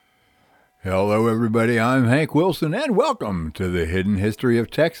Hello, everybody. I'm Hank Wilson, and welcome to the Hidden History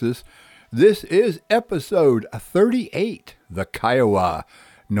of Texas. This is episode 38, the Kiowa,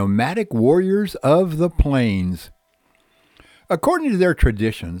 Nomadic Warriors of the Plains. According to their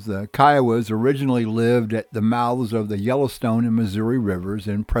traditions, the Kiowas originally lived at the mouths of the Yellowstone and Missouri rivers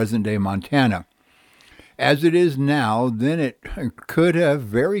in present-day Montana. As it is now, then it could have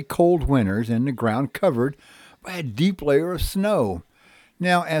very cold winters and the ground covered by a deep layer of snow.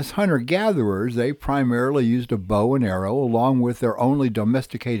 Now, as hunter-gatherers, they primarily used a bow and arrow along with their only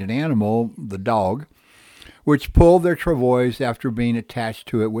domesticated animal, the dog, which pulled their travois after being attached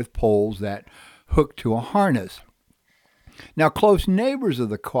to it with poles that hooked to a harness. Now, close neighbors of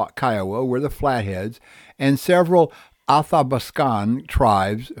the Kiowa were the Flatheads and several Athabascan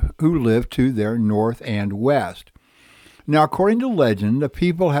tribes who lived to their north and west. Now, according to legend, the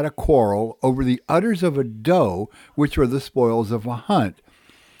people had a quarrel over the udders of a doe, which were the spoils of a hunt.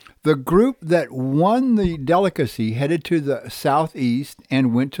 The group that won the delicacy headed to the southeast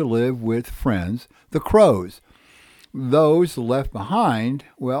and went to live with friends, the Crows. Those left behind,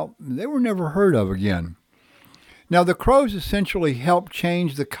 well, they were never heard of again. Now, the Crows essentially helped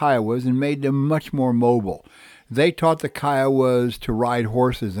change the Kiowas and made them much more mobile. They taught the Kiowas to ride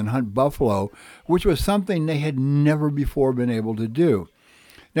horses and hunt buffalo, which was something they had never before been able to do.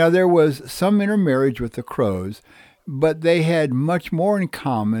 Now, there was some intermarriage with the Crows, but they had much more in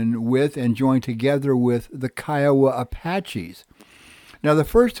common with and joined together with the Kiowa Apaches. Now, the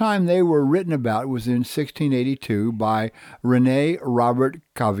first time they were written about was in 1682 by René Robert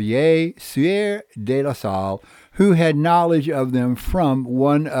Cavelier, Sieur de La Salle, who had knowledge of them from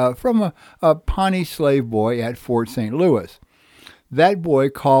a Pani slave boy at Fort St. Louis. That boy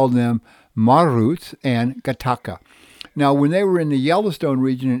called them Manrhouts and Gattacha. Now, when they were in the Yellowstone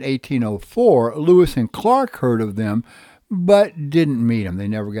region in 1804, Lewis and Clark heard of them, but didn't meet them. They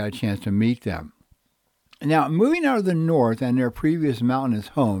never got a chance to meet them. Now, moving out of the north and their previous mountainous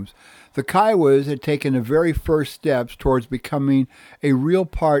homes, the Kiowas had taken the very first steps towards becoming a real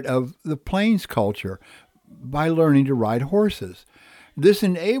part of the plains culture by learning to ride horses. This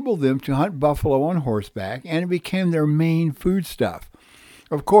enabled them to hunt buffalo on horseback, and it became their main foodstuff.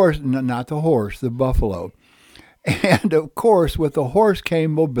 Of course, not the horse, the buffalo. And of course, with the horse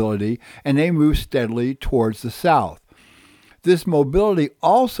came mobility, and they moved steadily towards the south. This mobility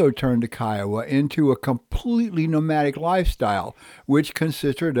also turned the Kiowa into a completely nomadic lifestyle, which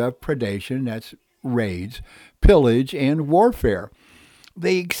consisted of predation, that's raids, pillage, and warfare.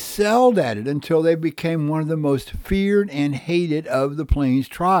 They excelled at it until they became one of the most feared and hated of the Plains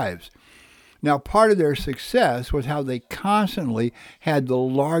tribes. Now, part of their success was how they constantly had the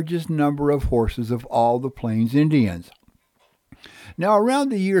largest number of horses of all the Plains Indians. Now, around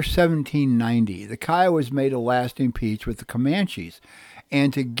the year 1790, the Kiowas made a lasting peace with the Comanches,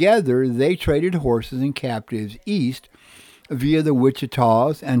 and together they traded horses and captives east via the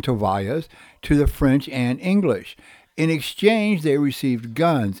Wichitas and Taovayas to the French and English. In exchange, they received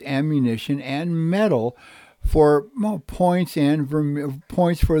guns, ammunition, and metal for points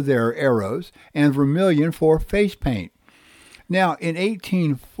for their arrows and vermilion for face paint. Now, in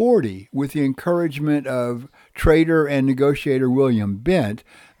 1840, with the encouragement of trader and negotiator William Bent,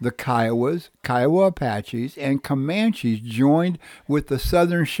 the Kiowas, Kiowa Apaches, and Comanches joined with the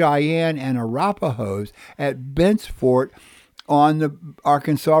Southern Cheyenne and Arapahos at Bent's Fort on the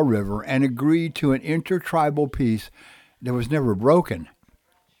Arkansas River and agreed to an intertribal peace that was never broken.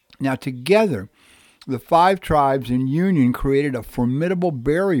 Now, together, the five tribes in union created a formidable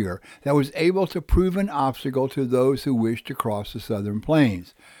barrier that was able to prove an obstacle to those who wished to cross the southern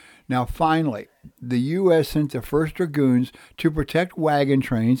plains. Now, finally, the U.S. sent the First Dragoons to protect wagon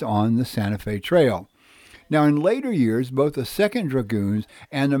trains on the Santa Fe Trail. Now, in later years, both the Second Dragoons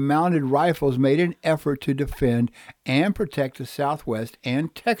and the Mounted Rifles made an effort to defend and protect the Southwest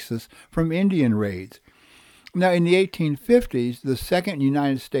and Texas from Indian raids. Now, in the 1850s, the Second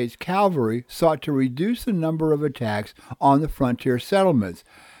United States Cavalry sought to reduce the number of attacks on the frontier settlements,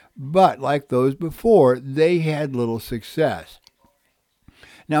 but like those before, they had little success.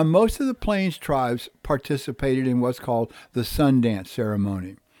 Now, most of the Plains tribes participated in what's called the Sundance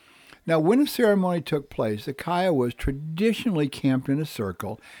ceremony. Now, when the ceremony took place, the Kiowas traditionally camped in a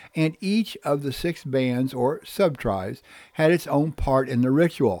circle, and each of the 6 bands or sub-tribes had its own part in the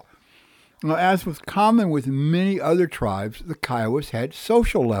ritual. Now, as was common with many other tribes, the Kiowas had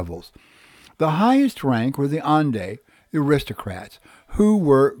social levels. The highest rank were the Ande, the aristocrats, who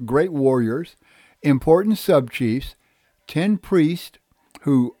were great warriors, important sub-chiefs, 10 priests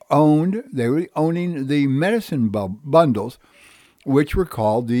who they were owning the medicine bundles, which were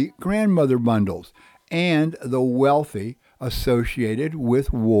called the grandmother bundles, and the wealthy associated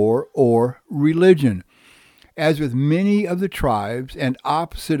with war or religion. As with many of the tribes, and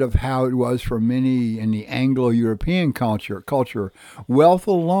opposite of how it was for many in the Anglo-European culture, wealth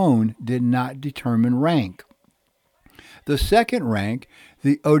alone did not determine rank. The second rank,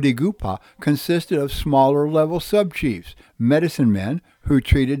 the Odegupa, consisted of smaller level subchiefs, medicine men who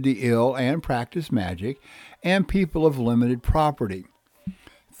treated the ill and practiced magic, and people of limited property.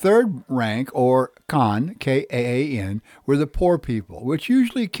 Third rank, or Kaan, K-A-A-N, were the poor people, which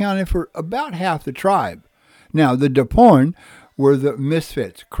usually accounted for about half the tribe. Now, the Daporn were the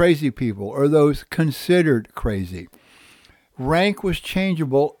misfits, crazy people, or those considered crazy. Rank was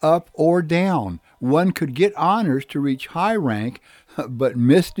changeable up or down. One could get honors to reach high rank, but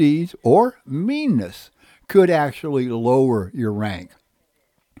misdeeds or meanness could actually lower your rank.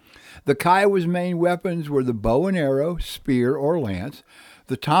 The Kiowas' main weapons were the bow and arrow, spear or lance,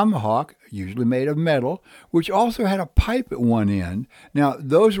 the tomahawk, usually made of metal, which also had a pipe at one end. Now,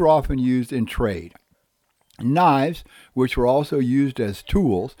 those were often used in trade. Knives, which were also used as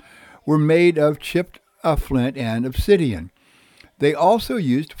tools, were made of chipped flint and obsidian. They also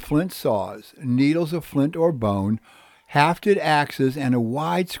used flint saws, needles of flint or bone, hafted axes, and a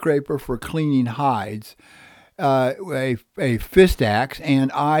wide scraper for cleaning hides, a fist axe,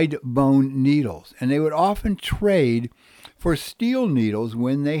 and eyed bone needles. And they would often trade for steel needles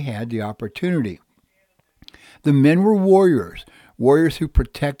when they had the opportunity. The men were warriors who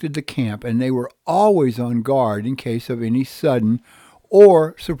protected the camp, and they were always on guard in case of any sudden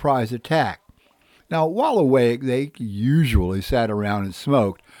or surprise attack. Now, while awake, they usually sat around and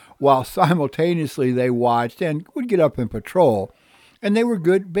smoked, while simultaneously they watched and would get up and patrol, and they were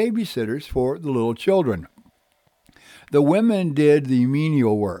good babysitters for the little children. The women did the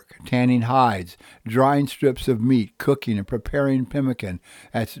menial work, tanning hides, drying strips of meat, cooking, and preparing pemmican.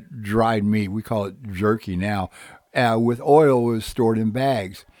 That's dried meat. We call it jerky now. With oil was stored in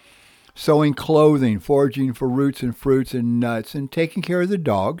bags. Sewing clothing, foraging for roots and fruits and nuts, and taking care of the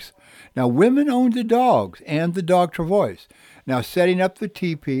dogs. Now, women owned the dogs and the dog travois. Now, setting up the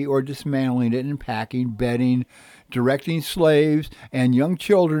teepee or dismantling it and packing, bedding, directing slaves and young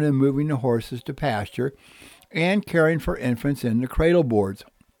children and moving the horses to pasture, and caring for infants in the cradle boards.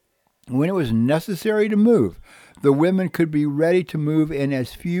 When it was necessary to move, the women could be ready to move in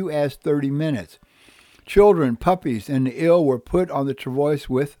as few as 30 minutes. Children, puppies, and the ill were put on the travois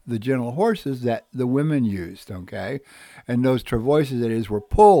with the gentle horses that the women used, okay? And those travoises, that is, were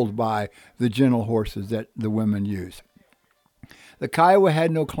pulled by the gentle horses that the women used. The Kiowa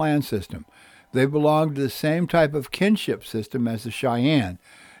had no clan system. They belonged to the same type of kinship system as the Cheyenne.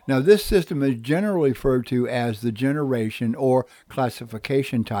 Now, this system is generally referred to as the generation or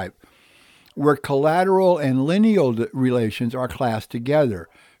classification type, where collateral and lineal relations are classed together.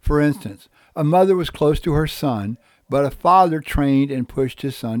 For instance, a mother was close to her son, but a father trained and pushed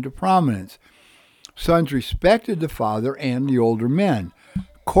his son to prominence. Sons respected the father and the older men.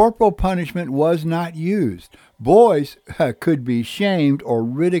 Corporal punishment was not used. Boys could be shamed or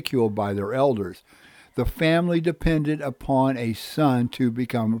ridiculed by their elders. The family depended upon a son to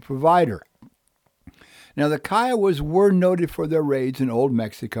become a provider. Now, the Kiowas were noted for their raids in Old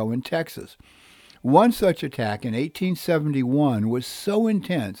Mexico and Texas. One such attack in 1871 was so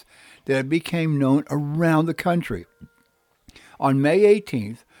intense that it became known around the country. On May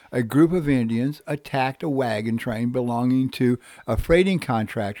 18th, a group of Indians attacked a wagon train belonging to a freighting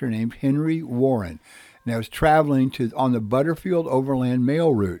contractor named Henry Warren, and was traveling on the Butterfield Overland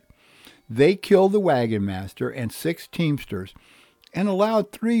Mail Route. They killed the wagon master and 6 teamsters and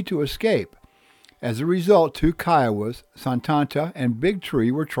allowed 3 to escape. As a result, 2 Kiowas, Santanta and Big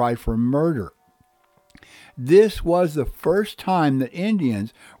Tree, were tried for murder. This was the first time that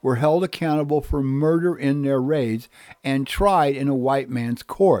Indians were held accountable for murder in their raids and tried in a white man's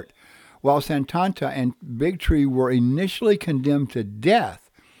court. While Santanta and Big Tree were initially condemned to death,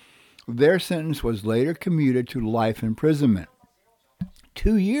 their sentence was later commuted to life imprisonment.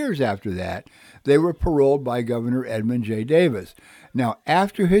 2 years after that, they were paroled by Governor Edmund J. Davis. Now,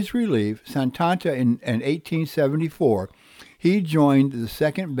 after his relief, Santanta in 1874, he joined the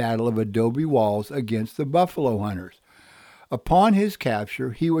Second Battle of Adobe Walls against the buffalo hunters. Upon his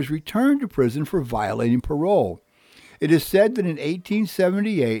capture, he was returned to prison for violating parole. It is said that in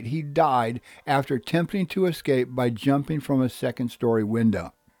 1878, he died after attempting to escape by jumping from a second-story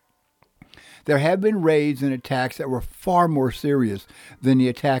window. There have been raids and attacks that were far more serious than the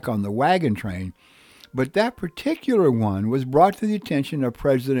attack on the wagon train, but that particular one was brought to the attention of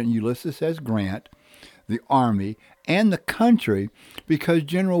President Ulysses S. Grant, the Army, and the country because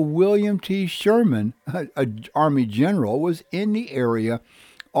General William T. Sherman, an Army general, was in the area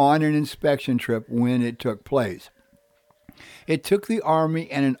on an inspection trip when it took place. It took the Army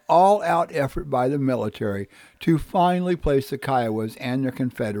and an all-out effort by the military to finally place the Kiowas and their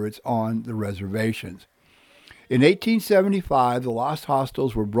Confederates on the reservations. In 1875, the Lost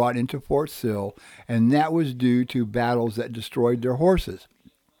Hostiles were brought into Fort Sill, and that was due to battles that destroyed their horses.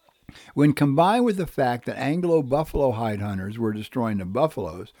 When combined with the fact that Anglo buffalo hide hunters were destroying the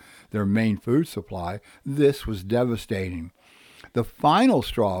buffaloes, their main food supply, this was devastating. The final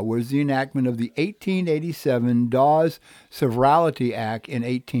straw was the enactment of the 1887 Dawes Severalty Act in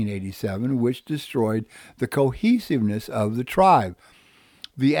 1887, which destroyed the cohesiveness of the tribe.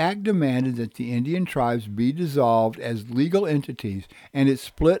 The act demanded that the Indian tribes be dissolved as legal entities, and it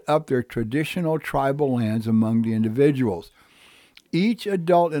split up their traditional tribal lands among the individuals. Each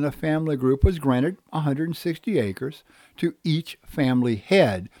adult in a family group was granted 160 acres to each family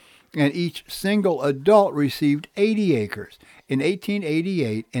head, and each single adult received 80 acres. In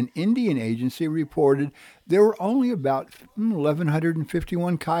 1888, an Indian agency reported there were only about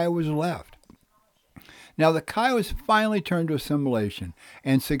 1,151 Kiowas left. Now, the Kiowas finally turned to assimilation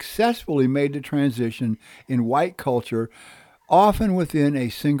and successfully made the transition in white culture, often within a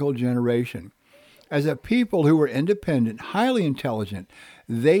single generation. As a people who were independent, highly intelligent,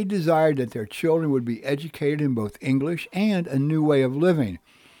 they desired that their children would be educated in both English and a new way of living.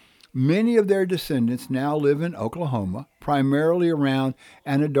 Many of their descendants now live in Oklahoma, primarily around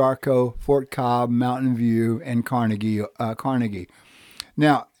Anadarko, Fort Cobb, Mountain View, and Carnegie.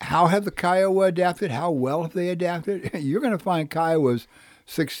 Now, how have the Kiowa adapted? How well have they adapted? You're going to find Kiowas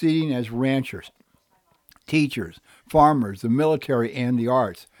succeeding as ranchers, teachers, farmers, the military, and the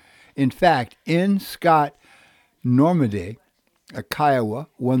arts. In fact, N. Scott Normandy, a Kiowa,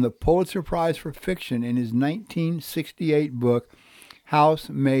 won the Pulitzer Prize for fiction in his 1968 book, House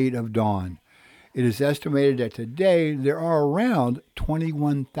Made of Dawn. It is estimated that today there are around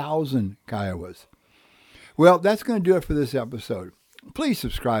 21,000 Kiowas. Well, that's going to do it for this episode. Please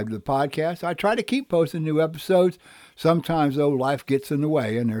subscribe to the podcast. I try to keep posting new episodes. Sometimes, though, life gets in the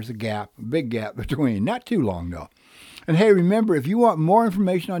way and there's a big gap between. Not too long, though. And hey, remember, if you want more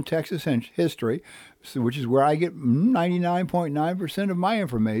information on Texas history, which is where I get 99.9% of my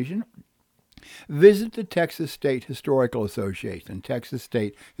information, visit the Texas State Historical Association, Texas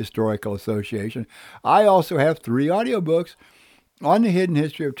State Historical Association. I also have 3 audiobooks on the hidden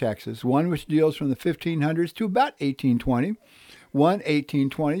history of Texas, one which deals from the 1500s to about 1820, one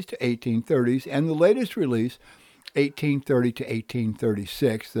 1820s to 1830s, and the latest release, 1830 to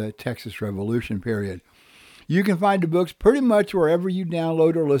 1836, the Texas Revolution period. You can find the books pretty much wherever you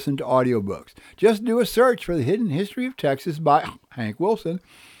download or listen to audiobooks. Just do a search for The Hidden History of Texas by Hank Wilson,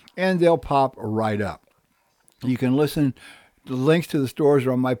 and they'll pop right up. You can listen. The links to the stores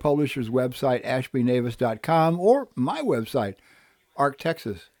are on my publisher's website, ashbynavis.com, or my website,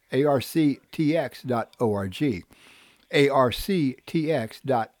 ArcTexas, arctx.org.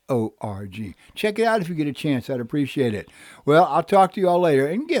 arctx.org. Check it out if you get a chance. I'd appreciate it. Well, I'll talk to you all later.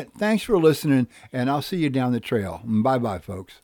 And again, thanks for listening, and I'll see you down the trail. Bye-bye, folks.